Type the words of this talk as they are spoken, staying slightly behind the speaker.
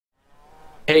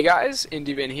Hey guys,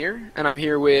 Indybin here, and I'm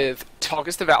here with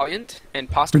Tulkasthevaliant and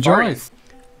Rejoice. Pacal.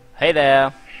 Hey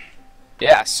there.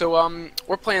 Yeah, so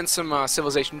we're playing some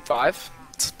Civilization 5.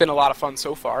 It's been a lot of fun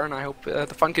so far, and I hope the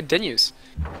fun continues.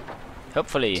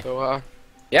 Hopefully. So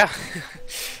yeah,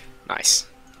 nice.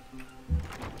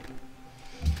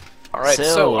 All right,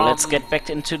 so let's get back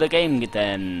into the game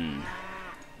then.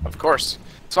 Of course.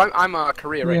 So I'm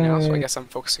Korea right now, so I Yay. guess I'm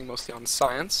focusing mostly on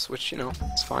science, which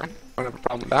it's fine. I don't have a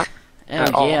problem with that.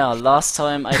 Oh yeah, last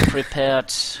time I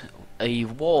prepared a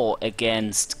war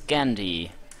against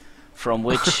Gandhi, from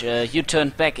which you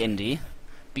turned back, Indy,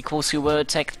 because you were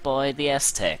attacked by the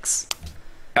Aztecs.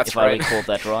 That's if right. I recall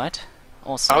that right.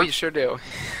 Awesome. Oh, you sure do.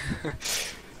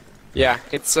 Yeah,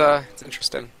 it's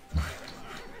interesting.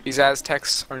 These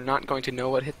Aztecs are not going to know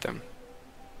what hit them.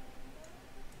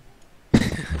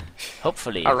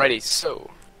 Hopefully. Alrighty, so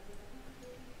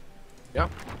yeah,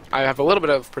 I have a little bit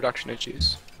of production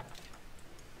issues.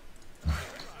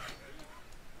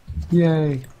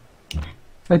 Yay.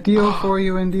 A deal for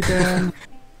you, Indybin.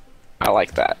 I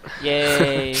like that.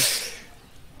 Yay.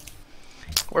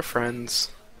 We're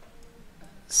friends.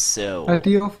 So. A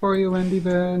deal for you,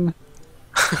 Indybin.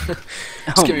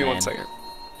 Just give me 1 second.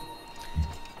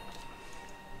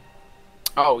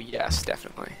 Oh yes,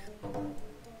 definitely.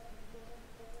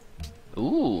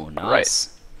 Ooh,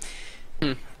 nice.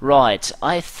 Hmm. Right,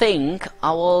 I think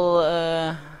I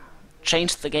will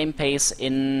change the game pace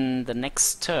in the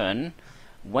next turn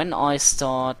when I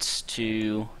start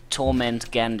to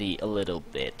torment Gandhi a little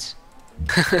bit.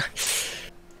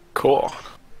 Cool.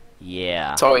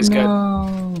 Yeah. It's always good.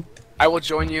 No. I will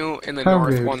join you in the How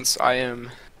north rude. once I am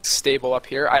stable up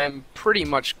here. I am pretty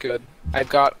much good. I've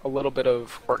got a little bit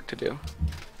of work to do.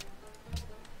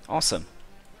 Awesome.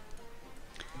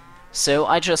 So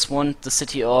I just want the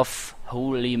city of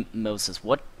Holy Moses.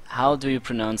 What? How do you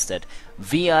pronounce that?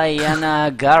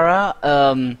 Vijayanagara,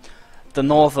 the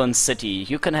northern city.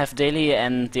 You can have Delhi,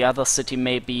 and the other city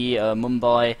may be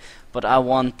Mumbai, but I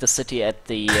want the city at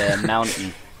the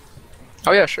mountain.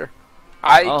 Oh yeah, sure.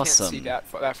 I Awesome. can't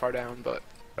see that far down, but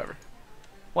whatever.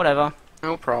 Whatever.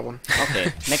 No problem.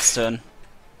 Okay, next turn.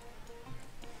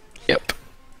 Yep.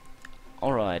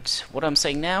 Alright, what I'm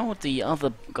saying now, the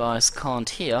other guys can't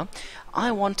hear.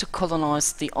 I want to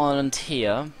colonize the island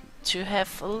here to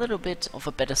have a little bit of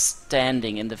a better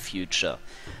standing in the future.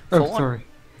 Oh, sorry.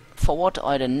 For what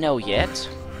I don't know yet,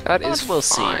 That but is we'll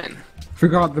fine.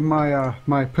 Forgot that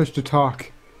my push to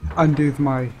talk undoes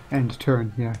my end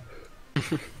turn, yeah.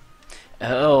 see.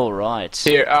 Oh, right.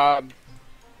 Here,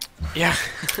 yeah.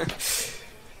 Let's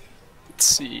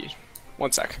see.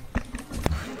 1 sec.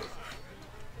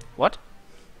 What?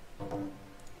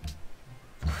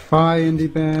 Bye,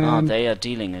 Indybin. Ah, they are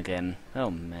dealing again. Oh,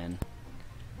 man.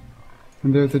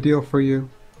 And there's a deal for you,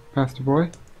 Pastor Boy.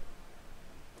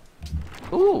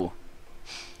 Ooh.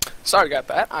 Sorry about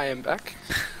that. I am back.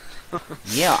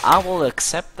 Yeah, I will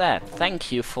accept that.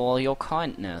 Thank you for your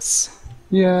kindness.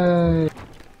 Yay.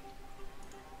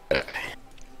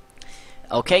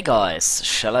 Okay, guys,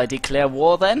 shall I declare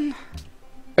war then?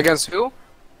 Against who?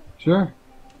 Sure.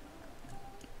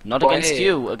 Not Boy. against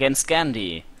you, against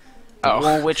Gandhi. The Oh.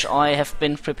 war which I have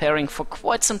been preparing for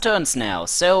quite some turns now,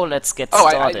 so let's get Oh,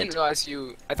 started. I didn't realize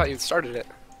you. I thought you started it.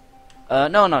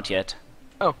 No, not yet.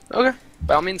 Oh, okay.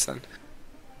 By all means then.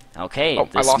 Okay, Oh, I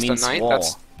this lost a means knight. war.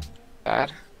 That's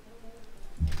bad.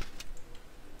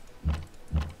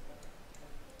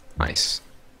 Nice.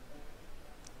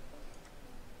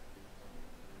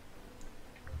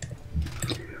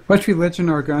 What religion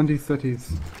are Gandhi's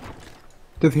cities?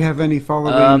 Does he have any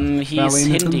following? He's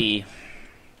Valiantism? Hindi.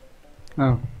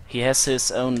 Oh. He has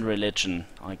his own religion,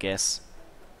 I guess.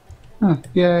 Huh,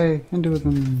 yay,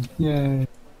 Hinduism, yay. I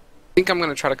think I'm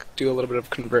gonna try to do a little bit of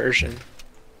conversion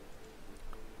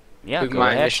Yeah, with go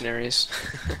my ahead. missionaries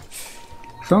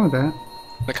Some of that.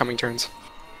 in the coming turns.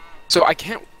 So I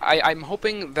can't. I'm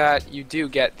hoping that you do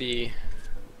get the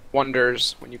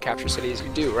wonders when you capture cities. You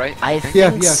do, right? I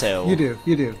Yeah, think yes, so. you do.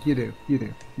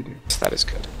 That is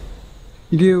good.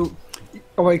 You do,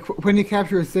 like, when you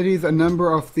capture cities, a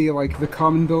number of the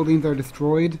common buildings are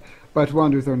destroyed, but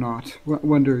wonders are not.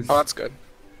 Wonders, Oh, that's good.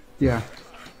 yeah.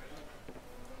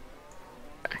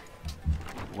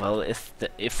 Well, if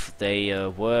they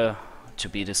were to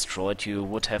be destroyed, you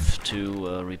would have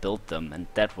to rebuild them, and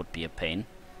that would be a pain.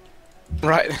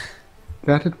 Right.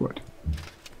 That it would.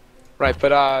 Right,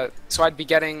 but so I'd be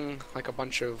getting like a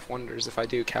bunch of wonders if I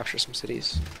do capture some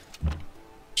cities,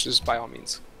 which is by all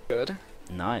means good.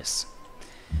 Nice.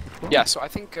 Yeah, so I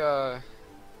think so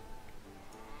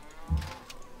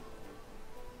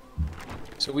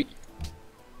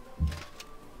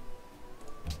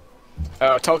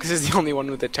Tulkas is the only one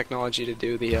with the technology to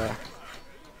do the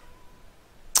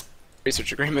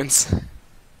research agreements.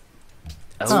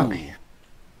 Oh,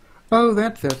 Oh,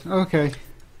 that's it. Okay.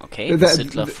 okay. The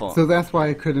Sittler for. So that's why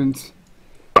I couldn't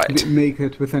Right. make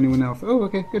it with anyone else. Oh,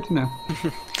 okay. Good to know.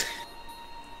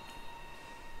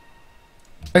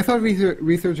 I thought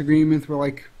research agreements were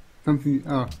like something.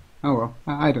 Oh well.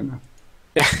 I don't know.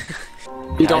 Yeah.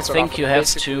 I start think off you with have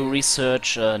basically- to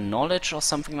research knowledge or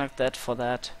something like that for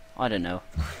that. I don't know.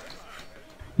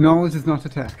 Knowledge is not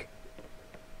attack.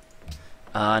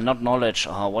 Not knowledge.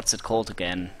 What's it called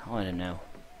again? I don't know.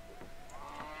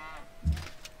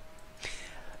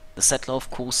 The settler, of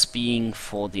course, being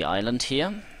for the island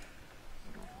here.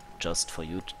 Just for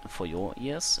you, for your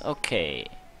ears. Okay.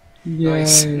 Yay.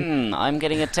 Nice. I'm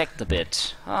getting attacked a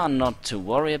bit. Not to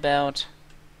worry about.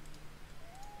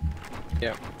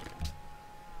 Yeah.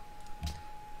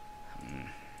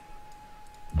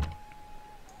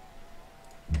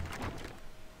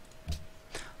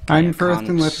 I'm I first in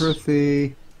can't-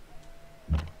 literacy.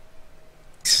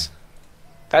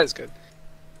 That is good.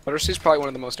 Literacy is probably one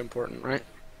of the most important, right?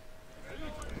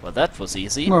 Well, that was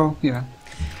easy. Well, yeah.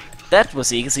 That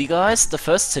was easy, guys. The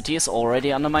first city is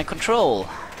already under my control.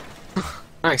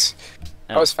 Nice.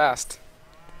 That Oh. was fast.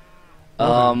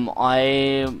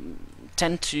 I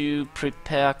tend to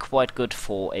prepare quite good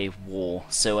for a war,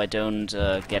 so I don't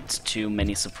get too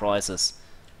many surprises.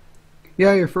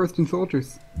 Yeah, you're first in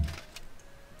soldiers.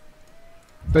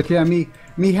 But yeah, me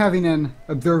having an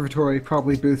observatory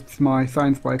probably boosts my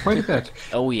science by quite a bit.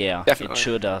 Oh yeah, Definitely. it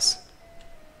sure does.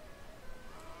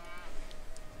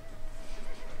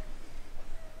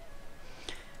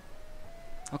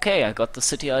 Okay, I got the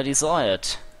city I desired.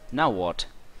 Now what?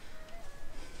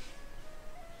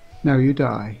 Now you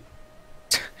die.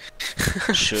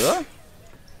 Sure?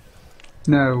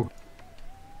 No.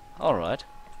 Alright.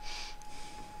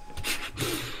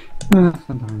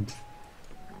 Sometimes.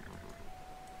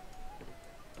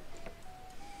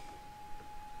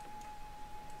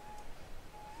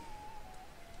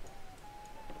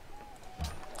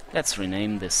 Let's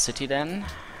rename this city then.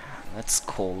 Let's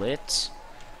call it...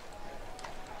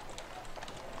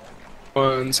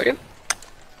 1 second.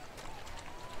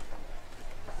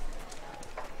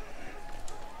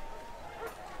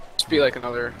 Just be like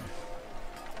another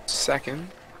second.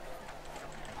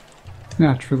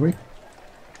 Naturally.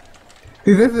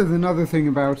 See, this is another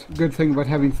good thing about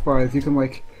having spies. You can,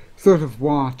 like, sort of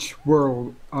watch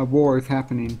world wars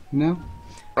happening, you know?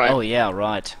 Right. Oh yeah,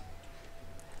 right.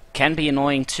 Can be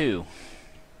annoying too.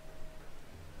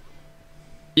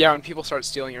 Yeah, when people start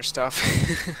stealing your stuff.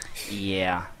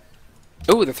 Yeah.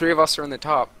 Ooh, the 3 of us are in the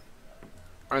top.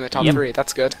 Are in the top Yep. 3.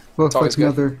 That's good. Looks always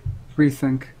like good. another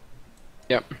resync.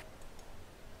 Yep.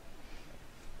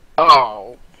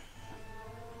 Oh.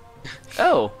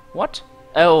 Oh, what?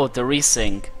 Oh, the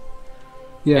resync.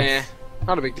 Yes.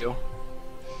 Not a big deal.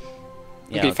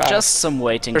 Yeah, be fast. just some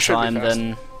waiting Or should be time fast.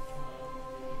 then.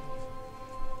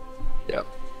 Yep.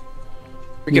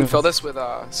 We can Yes. fill this with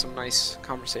some nice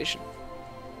conversation.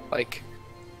 Like,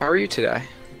 how are you today?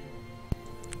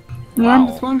 No, I'm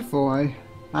Wow. just wonderful.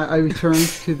 I returned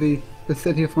to the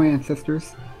city of my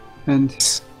ancestors, and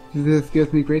this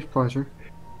gives me great pleasure.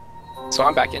 So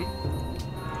I'm back in.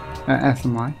 As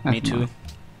am I. Me too.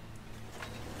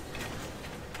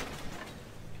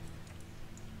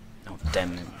 Oh,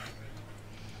 damn it.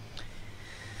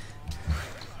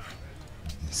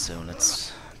 So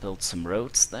let's build some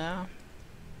roads there.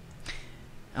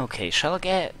 Okay, shall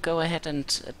I go ahead and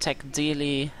attack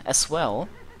Delhi as well?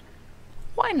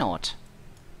 Why not?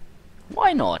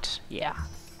 Why not? Yeah.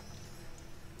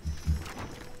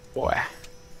 Boy.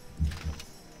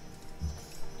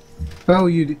 Oh,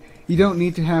 you don't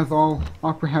need to have all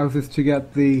opera houses to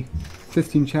get the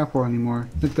Sistine Chapel anymore.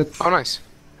 That's Oh, nice.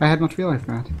 I had not realized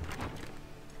that.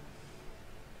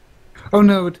 Oh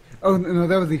no! Oh no,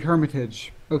 that was the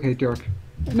Hermitage. Okay, Dirk.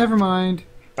 Never mind,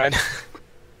 Right.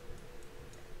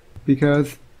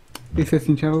 because the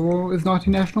Sistine Chapel is not a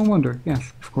national wonder.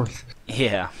 Yes, of course.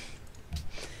 Yeah.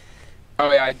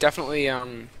 Oh yeah, I definitely.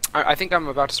 I think I'm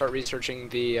about to start researching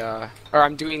the. Or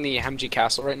I'm doing the Hemji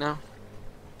Castle right now.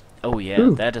 Oh yeah,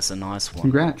 Ooh. that is a nice one.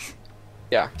 Congrats.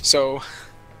 Yeah. So,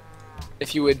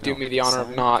 if you would do Oh, me the honor of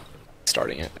sorry. not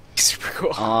starting it, super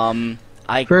cool.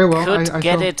 I Very well, could I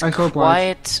get shall- it I shall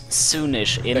quite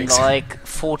soonish, in Thanks. like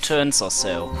 4 turns or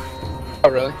so. Oh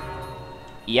really?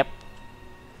 Yep.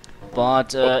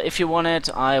 But if you want it,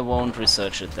 I won't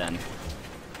research it then.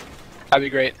 That'd be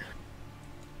great.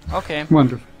 Okay.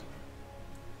 Wonderful.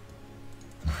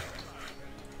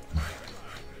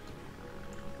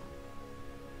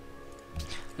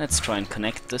 Let's try and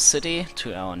connect the city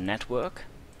to our network.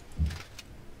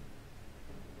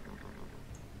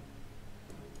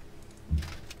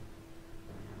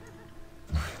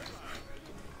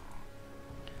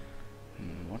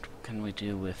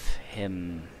 do with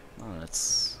him? Oh,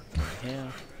 let's go here.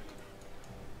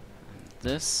 And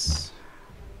this.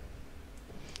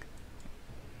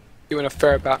 Doing a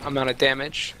fair amount of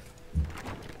damage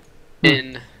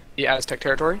in the Aztec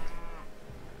territory.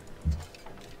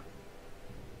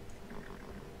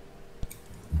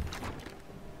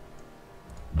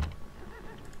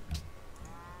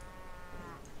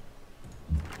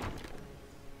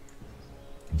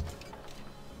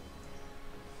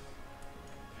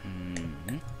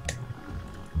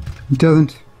 It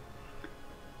doesn't.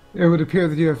 It would appear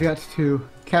that you have yet to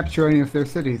capture any of their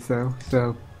cities, though.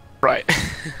 So. Right.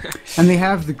 And they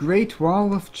have the Great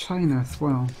Wall of China as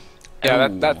well. Yeah,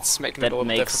 Ooh, that's making it a little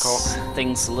makes difficult.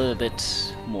 things a little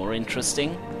bit more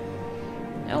interesting.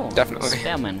 Oh, Definitely.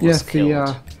 Spearman was Yes,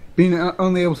 killed. being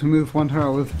only able to move one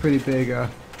tile is a pretty big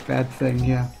bad thing.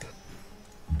 Yeah.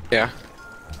 Yeah.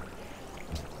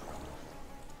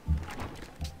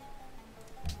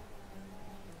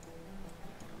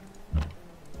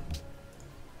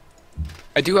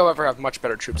 I do, however, have much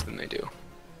better troops than they do,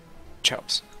 which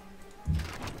helps.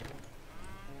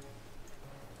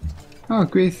 Oh,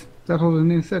 Greece settled a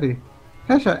new city.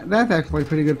 That's actually a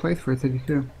pretty good place for a city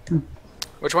too.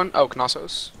 Which one? Oh,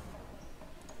 Knossos.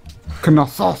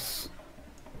 Knossos.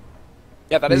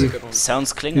 Yeah, that is a good one.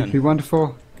 Sounds The Klingon.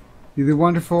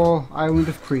 wonderful island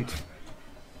of Crete.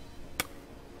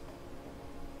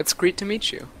 It's great to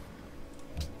meet you.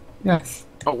 Yes.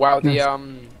 Oh wow, Yes.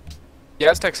 The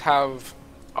Aztecs have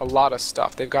a lot of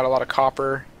stuff. They've got a lot of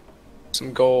copper,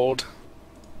 some gold.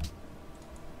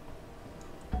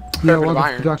 Yeah, a Fair bit of lot of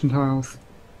iron. production tiles.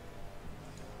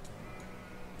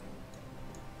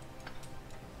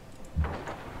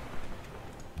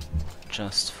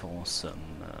 Just for some.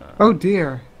 Oh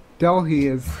dear, Delhi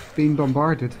is being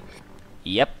bombarded.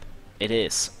 Yep, it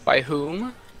is. By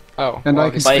whom? Oh, And well, I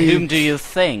can By see- whom do you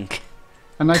think?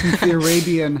 And I can see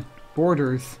Arabian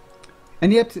borders.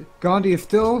 And yet, Gandhi is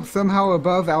still somehow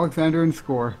above Alexander in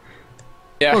score.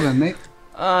 yeah, Well then, mate.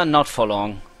 Not for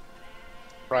long.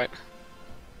 right.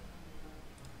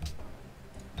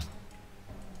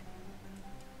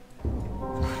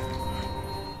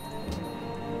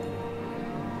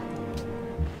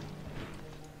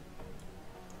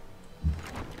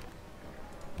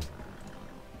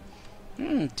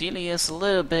 Delhi is a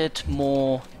little bit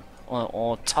more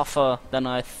or tougher than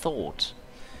I thought.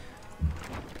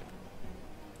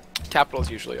 Capitals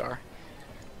usually are.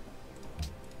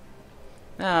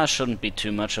 Shouldn't be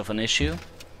too much of an issue.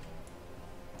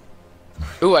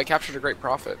 Ooh, I captured a great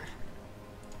prophet.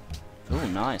 Ooh,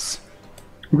 nice.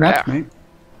 Congrats, Yeah. mate.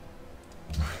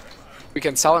 We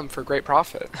can sell him for great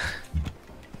profit.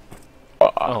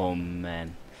 Oh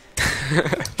man.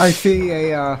 I see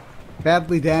a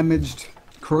badly damaged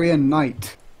Korean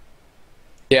knight.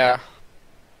 Yeah.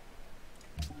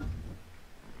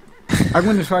 I'm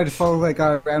going to try to follow that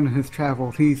guy around in his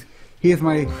travels. He is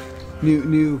my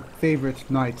new favorite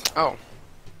knight. Oh,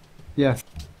 Yes.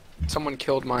 someone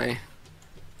killed my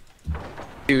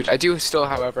dude. I do still,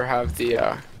 however, have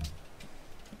the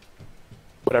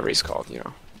whatever he's called. You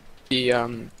know,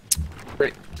 the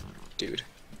great dude.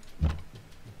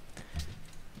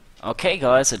 Okay,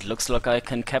 guys, it looks like I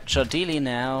can capture Delhi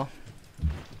now.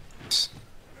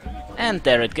 And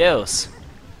there it goes.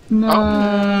 No.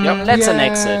 Yep. That's an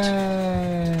exit.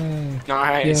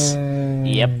 Nice.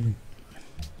 Yep.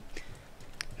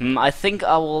 I think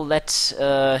I will let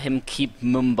him keep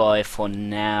Mumbai for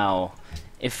now.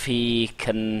 If he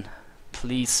can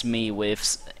please me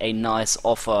with a nice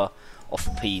offer of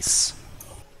peace.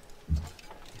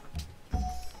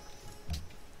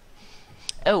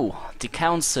 Oh, the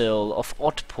Council of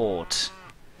Oddport.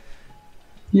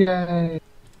 Yay.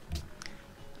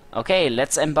 Okay,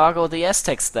 let's embargo the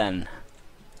Aztecs then.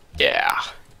 Yeah,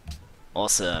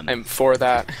 Awesome. I'm for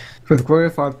that. For the glory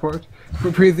of Oddport,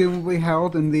 presumably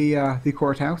held in the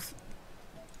courthouse.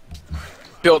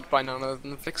 Built by none other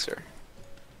than the Fixer.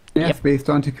 Yes, Yep. based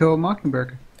on To Kill a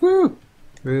Mockingbird. Woo!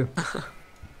 Woo.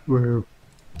 Woo.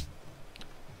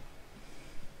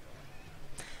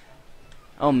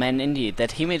 Oh man, indeed,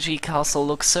 that Himeji castle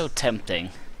looks so tempting.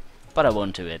 But I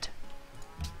won't do it.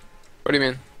 What do you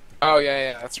mean? Oh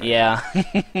yeah, that's right. Yeah.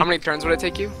 How many turns would it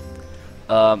take you?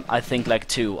 I think like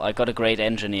 2. I got a great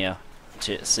engineer.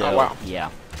 So, Oh, wow.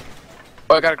 yeah.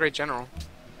 Oh, I got a great general.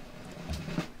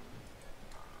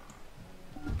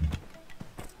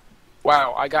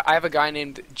 Wow, I have a guy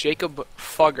named Jacob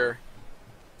Fugger.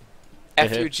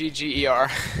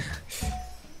 Fugger.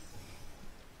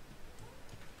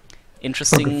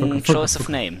 Interesting choice of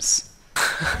names.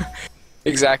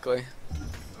 Exactly.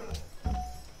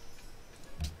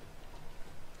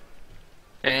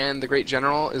 And the great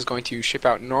general is going to ship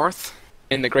out north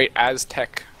in the Great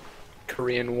Aztec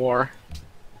Korean War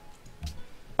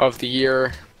of the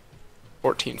year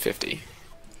 1450.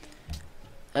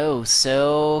 Oh,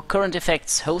 so current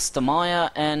effects: host the Maya,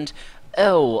 and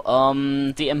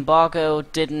the embargo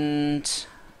didn't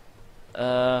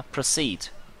proceed.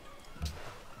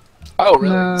 Oh,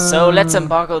 really? No. So let's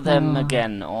embargo them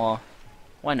again, or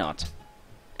why not?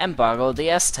 Embargo the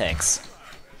Aztecs.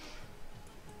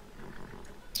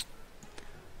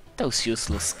 Those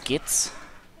useless gits.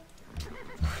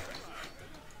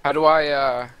 How do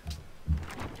I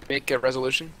make a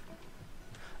resolution?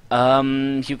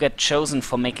 You get chosen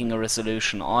for making a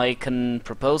resolution. I can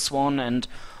propose one, and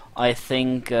I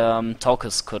think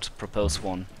Tulkas could propose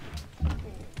one.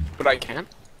 But I can't?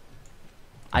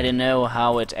 I don't know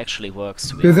how it actually works,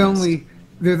 to be There's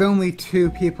honest. only two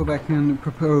people that can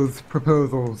propose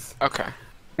proposals, Okay.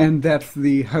 and that's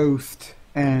the host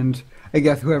and I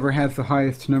guess whoever has the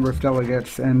highest number of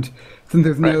delegates. And since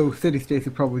there's no city-states,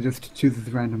 it probably just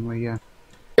chooses randomly. Yeah.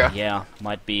 Yeah,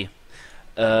 might be.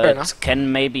 Fair It enough.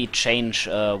 can maybe change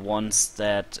once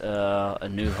that a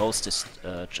new host is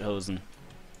chosen.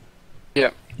 Yeah.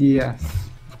 Yes,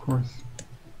 of course.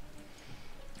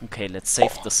 Okay, let's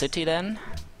save the city then.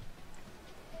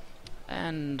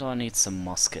 And I need some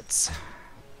muskets.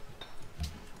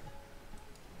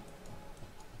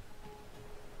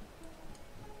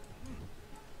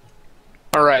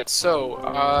 Alright, so,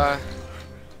 I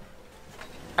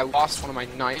lost one of my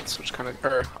knights, which kind of,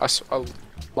 or a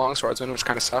longswordsman, which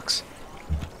kind of sucks.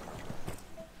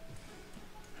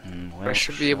 Where I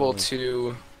should be able shall to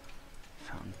we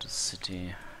found the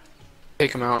city.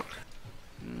 take him out.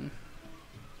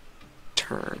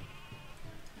 Turn.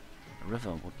 A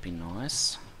river would be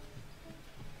nice.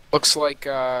 Looks like,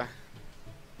 whatever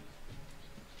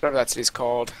that city's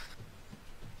called,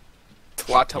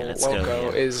 Yeah, let's go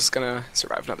Tlatelolco here. is gonna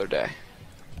survive another day.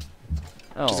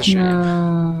 Oh, is a shame.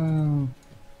 No.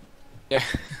 Yeah.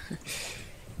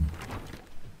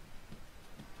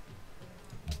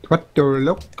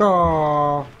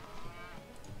 Tlatelolco.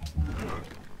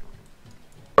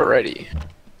 Alrighty.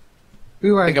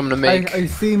 Ooh, think I'm gonna make- I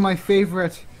see my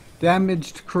favorite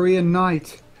damaged Korean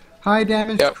knight. Hi,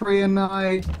 damaged Yep. Korean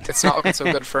knight. It's not looking so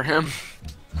good for him.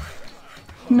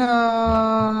 No.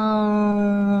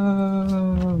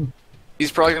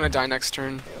 He's probably gonna die next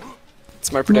turn.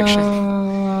 It's my prediction.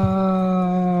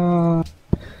 No.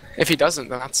 If he doesn't,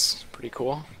 then that's pretty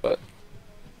cool, but...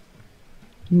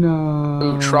 No.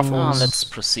 Ooh, truffles. Ah, let's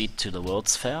proceed to the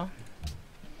World's Fair.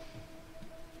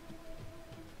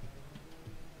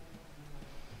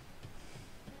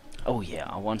 Oh yeah,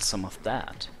 I want some of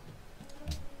that.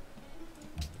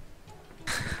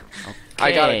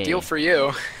 I got a Okay. deal for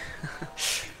you.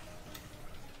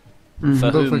 For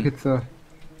Looks whom? like it's a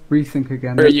resync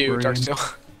again. Or that's you, worrying.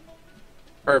 Darksteel.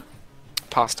 Or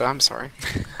Pasta, I'm sorry.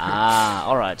 Ah,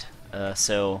 alright.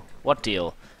 So, what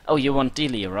deal? Oh, you want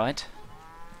Delia, right?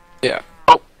 Yeah.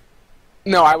 Oh.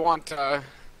 No, I want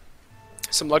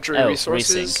some luxury Oh,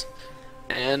 resources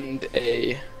and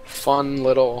a fun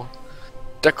little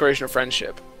declaration of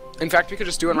friendship. In fact, we could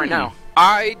just do it right now.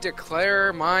 I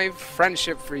declare my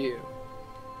friendship for you.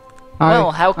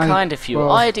 Well, how kind of you.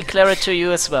 well, I declare it to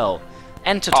you as well.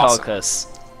 And to Awesome. Tulkas.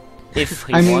 If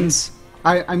he I mean- wants.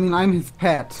 I mean, I'm his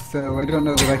pet, so I don't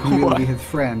know that I can really be his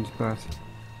friend, but...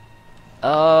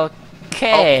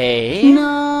 Okay. No!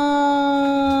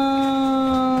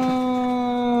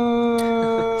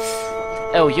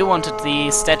 Oh, you wanted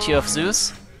the statue of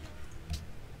Zeus?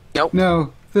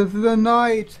 No, the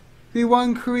knight! The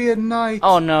one Korean knight!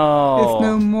 Oh no. It's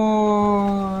no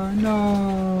more!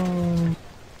 No!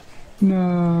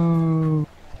 No!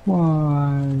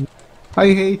 Why? I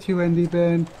hate you,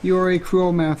 Indybin. You are a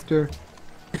cruel master.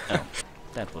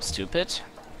 That was stupid.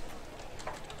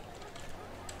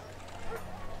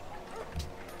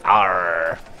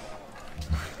 Arr.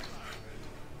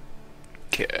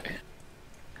 Okay.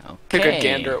 Okay. Take a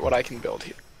gander at what I can build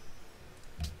here.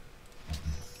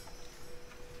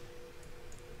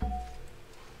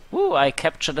 Ooh, I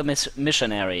captured a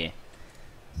missionary.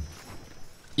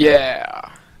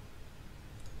 Yeah.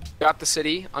 Got the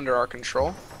city under our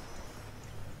control.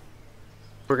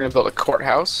 We're gonna build a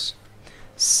courthouse.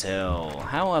 So,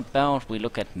 how about we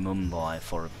look at Mumbai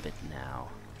for a bit now?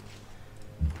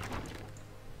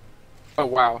 Oh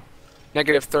wow.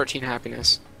 Negative 13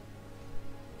 happiness.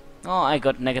 Oh, I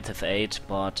got -8,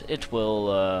 but it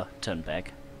will turn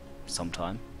back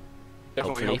sometime.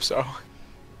 Definitely Hopefully. hope so.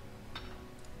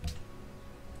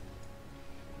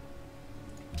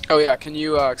 Oh yeah, can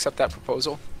you accept that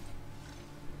proposal?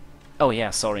 Oh yeah,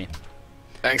 sorry.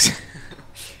 Thanks.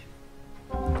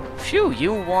 Phew,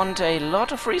 you want a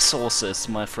lot of resources,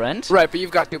 my friend. Right, but you've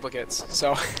got duplicates,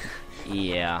 so...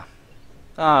 Yeah.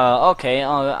 Okay,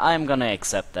 I'm gonna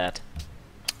accept that.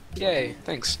 Yay,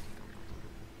 thanks.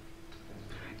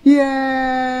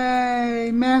 Yay!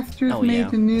 Master's Oh, made yeah.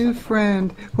 a new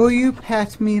friend. Will you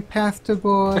pet me, Pasta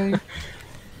Boy?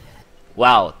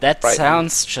 Wow, that Right.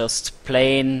 sounds just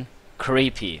plain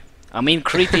creepy. I mean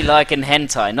creepy like in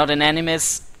hentai, not in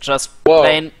animes, just Whoa.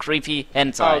 plain creepy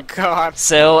hentai. Oh god.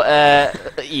 So,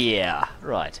 yeah,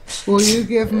 right. Will you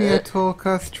give me a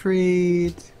Tulkas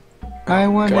treat? I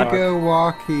want to God. go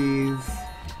walkies.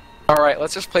 Alright,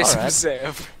 let's just play some Alright.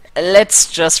 Civ.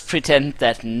 Let's just pretend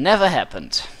that never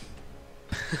happened.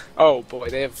 Oh boy,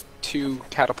 they have 2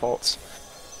 catapults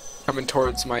coming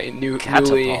towards my newly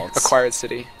Catapults? acquired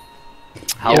city.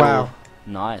 How Wow.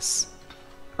 nice.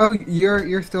 Oh,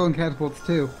 you're still in catapults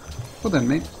too. Well done,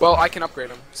 mate. Well, I can upgrade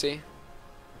them, see?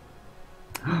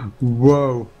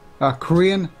 Whoa.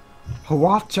 Korean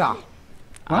Hawacha.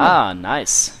 Ah,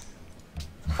 nice.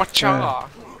 Wacha!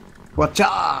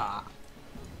 Wacha.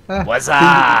 What's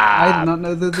I up? did not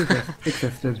know that this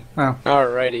existed. Wow.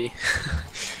 Alrighty.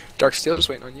 Dark Steel just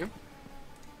waiting on you.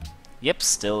 Yep,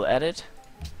 still at it.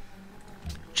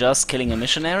 Just killing a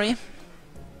missionary.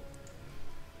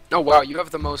 Oh wow, you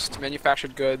have the most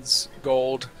manufactured goods,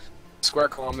 gold, square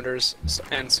kilometers,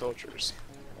 and soldiers.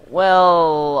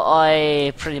 Well,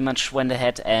 I pretty much went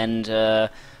ahead and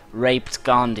raped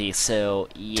Gandhi, so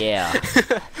yeah.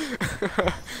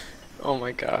 Oh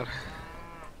my god.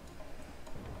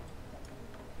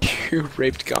 You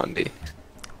raped Gandhi.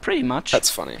 Pretty much. That's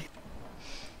funny.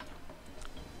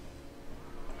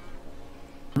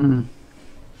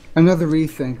 Another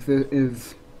rethink that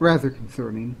is rather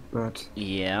concerning, but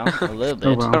Yeah, a little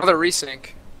oh bit. well. Another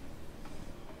resync.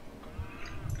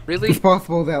 Really? It's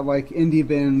possible that like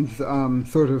Indybin's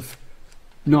sort of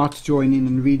not joining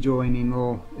and rejoining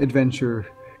little adventure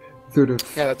sort of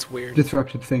Yeah, that's weird.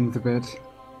 disrupted things a bit.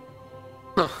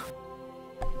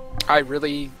 I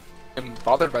really am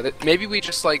bothered by that. Maybe we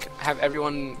just like have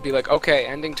everyone be like, okay,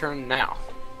 ending turn now.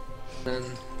 And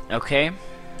Okay. yeah,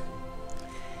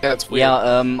 that's weird.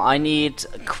 Yeah, I need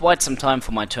quite some time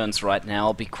for my turns right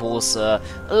now because a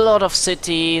lot of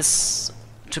cities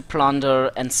to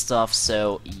plunder and stuff,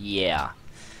 so yeah.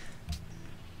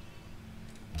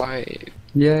 Why?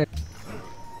 Yeah.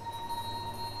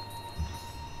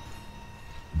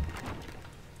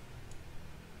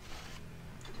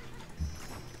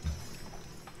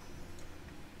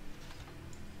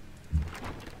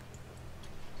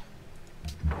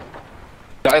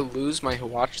 Did I lose my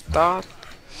watch thought?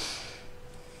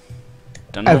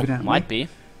 Don't know, Evidently. might be.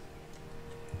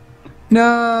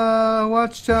 No,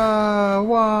 watch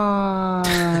why?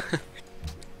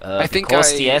 I think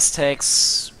because I- the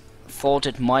Aztecs thought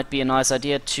it might be a nice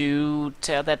idea to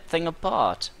tear that thing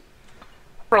apart.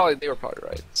 Probably they were probably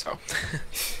right. So.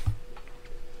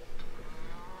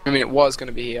 I mean, it was going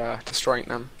to be destroying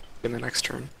them in the next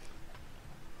turn.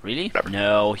 Really? Whatever.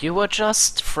 No, you were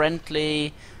just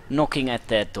friendly knocking at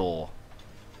their door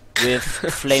with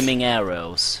flaming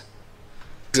arrows.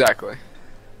 Exactly.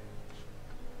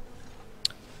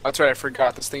 That's right, I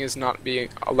forgot. This thing is not being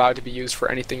allowed to be used for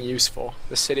anything useful.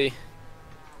 The city,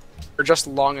 or just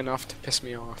long enough to piss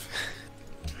me off.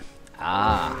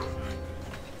 Ah,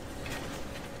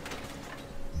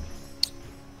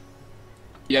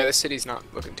 Yeah, the city's not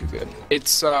looking too good.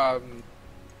 It's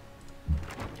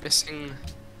missing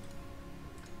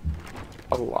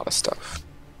a lot of stuff.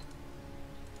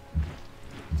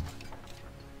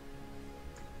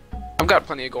 I've got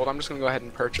plenty of gold. I'm just gonna go ahead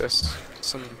and purchase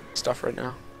some stuff right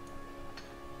now.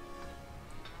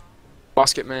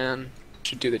 Basket Man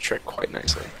should do the trick quite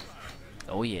nicely.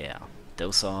 oh yeah,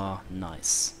 those are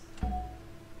nice.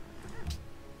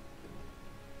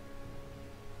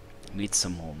 Need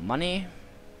some more money.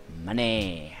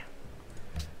 Money.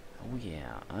 Oh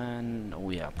yeah, and oh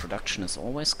yeah, production is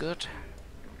always good.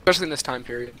 Especially in this time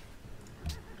period.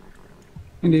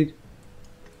 Indeed.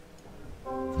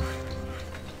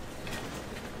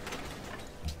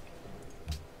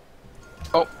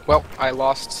 Oh, well, I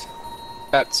lost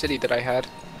that city that I had.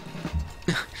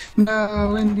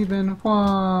 No, Indybin,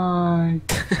 why?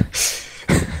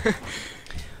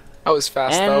 That was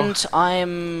fast, And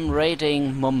I'm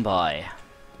raiding Mumbai.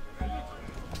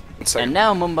 though. And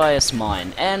now Mumbai is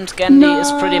mine. And Gandhi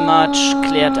is pretty much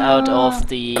cleared out of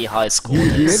the high school You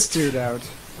did list. cleared out.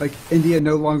 Like, India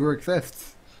no longer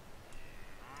exists.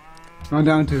 Gone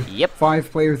down to Yep.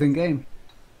 5 players in game.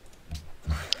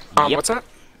 Yep. What's that?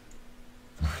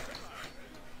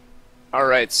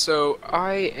 Alright, so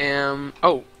I am...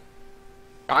 Oh,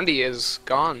 Gandhi is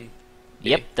gone.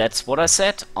 Yep, that's what I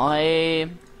said. I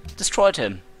destroyed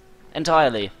him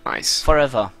entirely, Nice.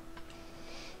 forever.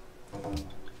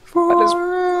 That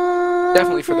is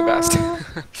definitely for the best.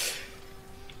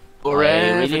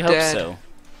 I really hope so.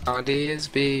 Gandhi is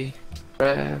be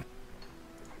forever.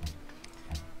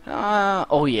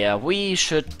 Oh yeah, we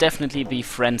should definitely be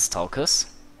friends, Tulkas.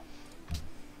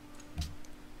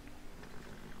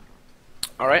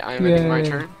 Alright, I am ending my Yay.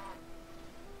 turn.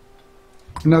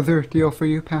 Another deal for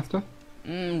you, Pasta?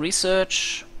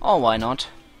 Research. Oh, why not?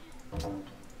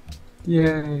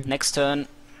 Yay. Next turn.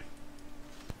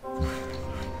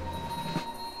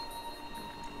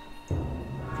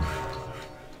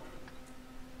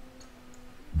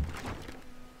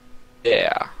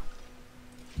 Yeah.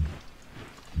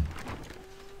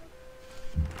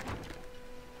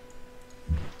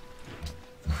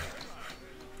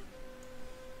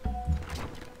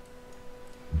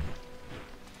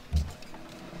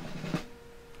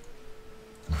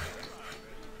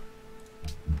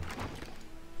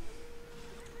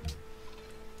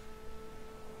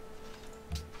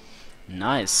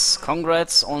 Nice.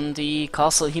 Congrats on the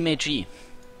Castle Himeji.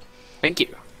 Thank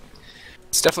you.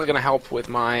 It's definitely gonna help with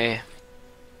my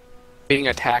being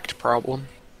attacked problem.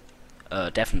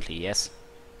 Definitely, yes.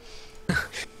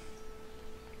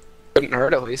 Couldn't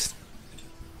hurt at least.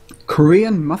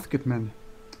 Korean musketman.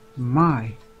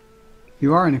 My.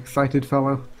 You are an excited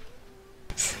fellow.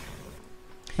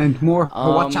 And more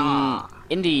Hawacha!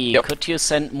 Indy, Yep. could you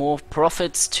send more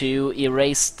profits to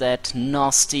erase that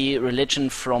nasty religion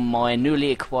from my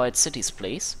newly acquired cities,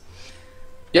 please?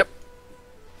 Yep.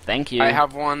 Thank you. I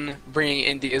have one bringing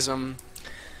Indiism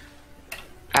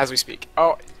as we speak.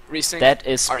 Oh, resync. That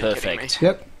is Are you kidding me? perfect.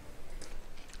 Yep.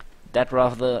 That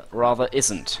rather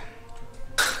isn't.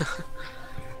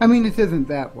 I mean, it isn't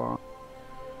that long.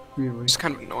 Really. It's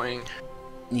kind of annoying.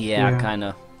 Yeah, Yeah.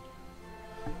 kinda.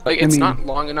 Like, I it's mean- not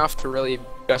long enough to really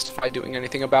justify doing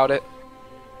anything about it,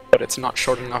 but it's not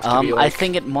short enough to be like... I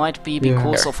think it might be Yeah.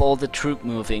 because of all the troop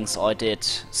movings I did,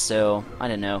 so I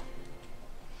don't know.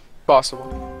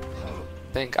 possible.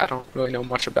 I don't really know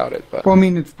much about it, but... Well, I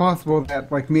mean, it's possible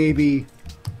that, like, maybe,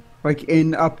 like,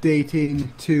 in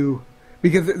updating to...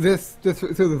 Because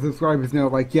so the subscribers know,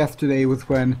 like, yesterday was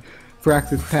when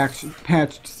Firaxis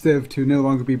patched Civ to no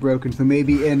longer be broken, so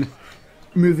maybe in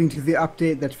moving to the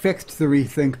update that fixed the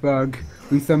resync bug,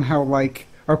 we somehow, like,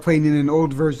 are playing in an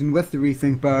old version with the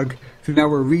resync bug, so now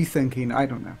we're resyncing, I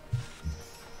don't know.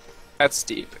 That's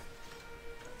deep.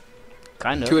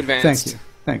 Kind of. Too advanced. Thank you.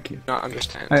 Thank you. Not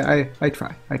understand. I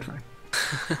try.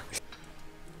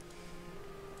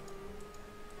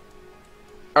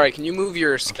 Alright, can you move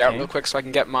your scout Okay. real quick so I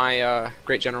can get my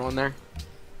Great General in there?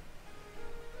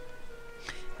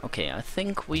 Okay, I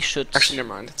think we should Actually, never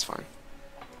mind, it's fine.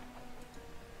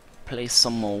 place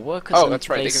some more workers Oh, and that's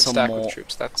right, they place can some stack more with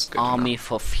troops, that's good to army know.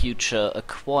 for future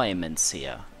acquirements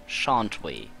here, shan't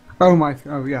we? Oh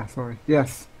yeah, sorry.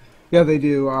 Yes. Yeah, they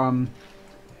do,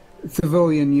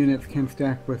 civilian units can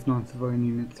stack with non-civilian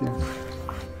units, yeah.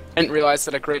 I didn't realize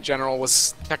that a Great General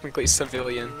was technically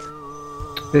civilian.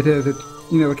 It is, it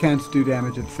can't do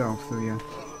damage itself, so yeah.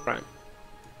 Right.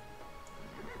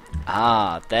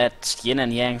 Ah, that yin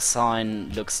and yang sign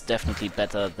looks definitely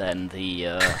better than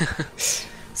the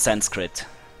Sanskrit.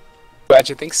 Glad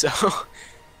you think so.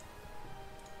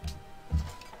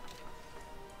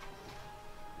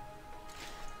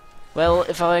 Well,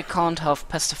 if I can't have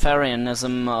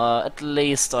Pastafarianism, at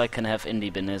least I can have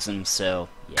Indybinism, so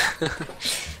yeah.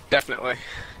 Definitely.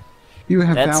 You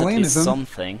have That's at least Valianism.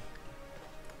 something.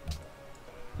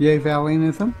 Yay,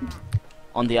 Valianism.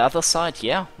 On the other side,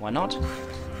 yeah, why not?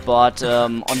 But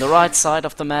on the right side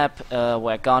of the map,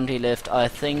 where Gandhi lived, I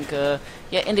think, yeah,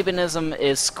 Indybinism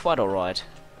is quite alright.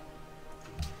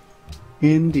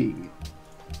 Indeed.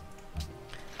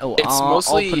 Oh, It's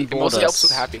mostly, open it mostly helps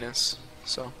with borders. happiness,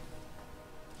 so...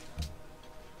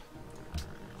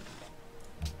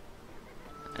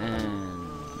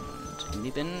 And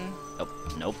Indybin?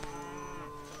 Oh, nope.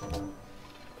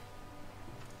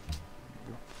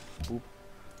 Boop.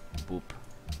 Boop.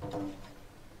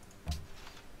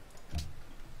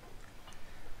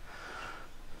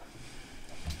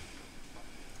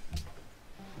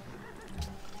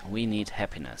 We need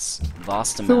happiness.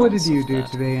 Vast amounts. So what did you of do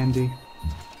that. today, Andy?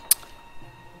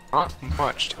 Not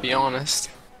much, to be honest.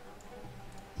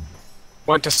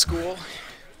 Went to school.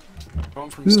 Home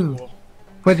from Ooh. school.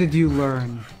 What did you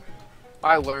learn?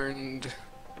 I learned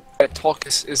that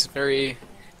Tulkas is very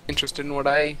interested in what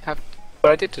I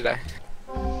did today.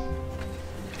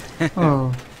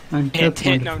 Oh, that's Hint, hint.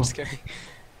 wonderful. No, I'm just kidding.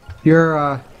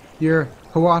 Your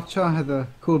Hawacha has a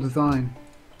cool design.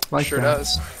 Like Sure that.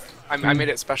 does. I made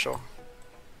it special.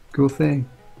 Cool thing.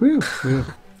 Woo, woo.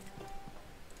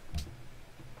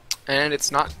 and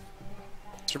it's not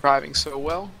surviving so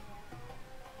well.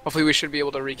 Hopefully we should be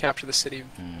able to recapture the city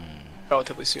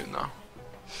relatively soon, though.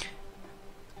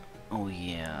 Oh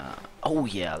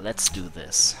yeah, let's do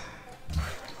this.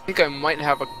 I think I might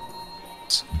have a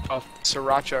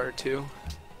sriracha or two.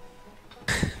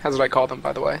 That's what I call them,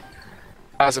 by the way.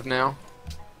 As of now.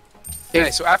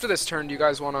 Okay, so after this turn, do you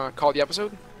guys want to call the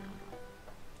episode?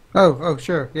 Oh,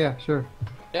 sure. Yeah, sure.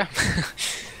 Yeah.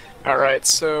 Alright,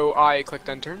 so I clicked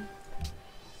enter.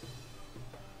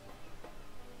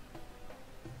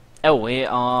 Oh, we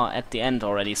are at the end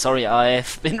already. Sorry,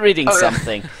 I've been reading Oh, yeah.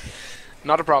 something.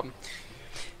 Not a problem.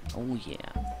 Oh yeah,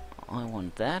 I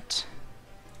want that.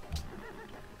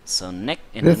 So in the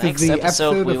This is next the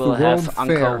episode we of will the World have Fair,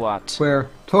 Angkor Wat. where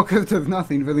Tulkas does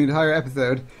nothing for the entire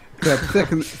episode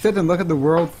except sit and look at the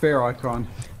World Fair icon.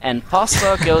 And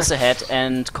Pasta goes ahead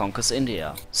and conquers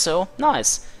India. So,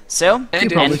 nice. So, And You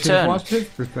probably end should have turn. watched his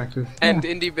perspective. And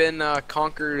Yeah. Indybin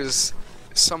conquers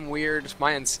some weird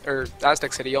Mayans or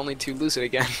Aztec city only to lose it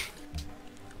again.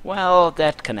 Well,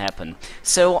 that can happen.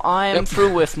 So, I'm Yep.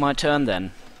 through with my turn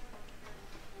then.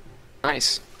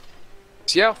 Nice.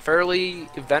 So yeah, fairly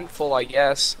eventful, I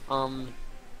guess.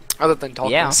 Other than Tulkas.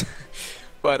 Yeah.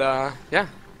 But yeah,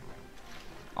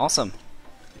 Awesome.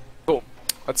 cool.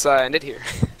 Let's end it here.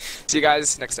 See you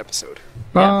guys next episode.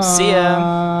 Yeah, see ya.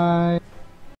 Bye.